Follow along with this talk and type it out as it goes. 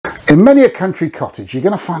In many a country cottage, you're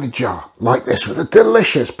going to find a jar like this with a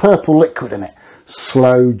delicious purple liquid in it,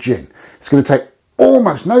 Sloe Gin. It's going to take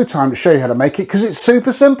almost no time to show you how to make it because it's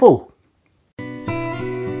super simple.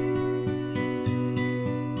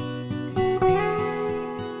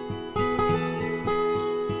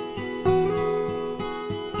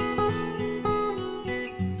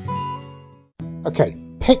 Okay,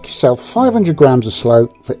 pick yourself 500 grams of Sloe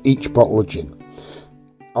for each bottle of gin.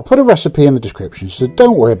 I'll put a recipe in the description, so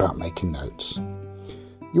don't worry about making notes.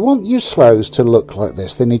 You want your sloes to look like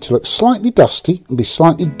this. They need to look slightly dusty and be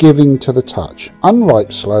slightly giving to the touch.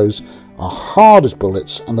 Unripe sloes are hard as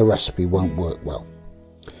bullets and the recipe won't work well.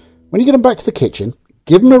 When you get them back to the kitchen,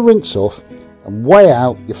 give them a rinse off and weigh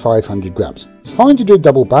out your 500 grams. It's fine to do a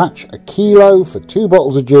double batch. A kilo for 2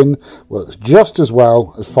 bottles of gin works just as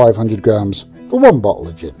well as 500 grams for 1 bottle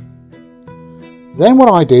of gin. Then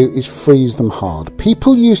what I do is freeze them hard.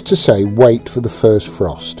 People used to say wait for the first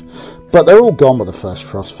frost, but they're all gone with the first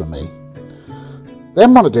frost for me.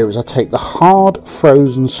 Then what I do is I take the hard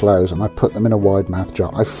frozen sloes and I put them in a wide mouth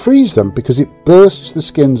jar. I freeze them because it bursts the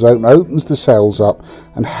skins open, opens the cells up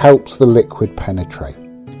and helps the liquid penetrate.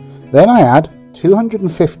 Then I add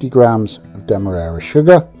 250 grams of Demerara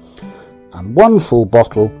sugar and 1 full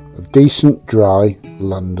bottle of decent dry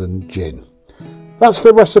London gin. That's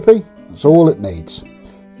the recipe. That's all it needs.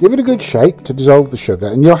 Give it a good shake to dissolve the sugar,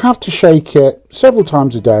 and you'll have to shake it several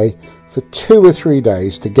times a day for 2 or 3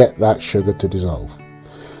 days to get that sugar to dissolve.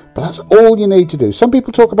 But that's all you need to do. Some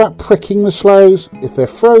people talk about pricking the sloes. If they're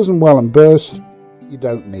frozen well and burst, you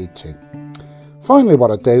don't need to. Finally,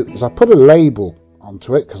 what I do is I put a label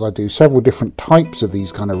onto it because I do several different types of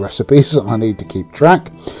these kind of recipes and I need to keep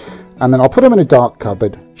track. And then I'll put them in a dark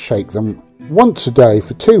cupboard, shake them once a day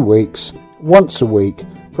for 2 weeks, once a week,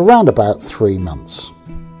 for around about 3 months.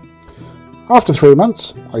 After 3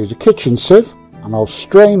 months, I use a kitchen sieve and I'll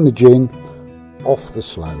strain the gin off the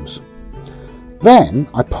sloes. Then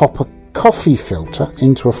I pop a coffee filter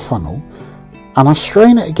into a funnel and I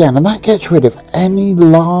strain it again, and that gets rid of any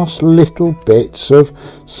last little bits of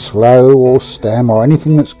sloe or stem or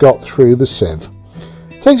anything that's got through the sieve.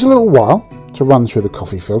 It takes a little while to run through the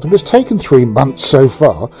coffee filter, but it's taken 3 months so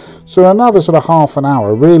far, so another sort of half an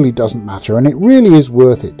hour really doesn't matter, and it really is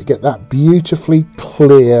worth it to get that beautifully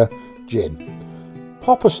clear gin.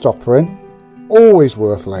 Pop a stopper in, always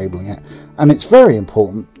worth labelling it, and it's very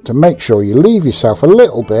important to make sure you leave yourself a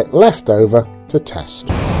little bit left over to test.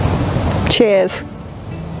 Cheers.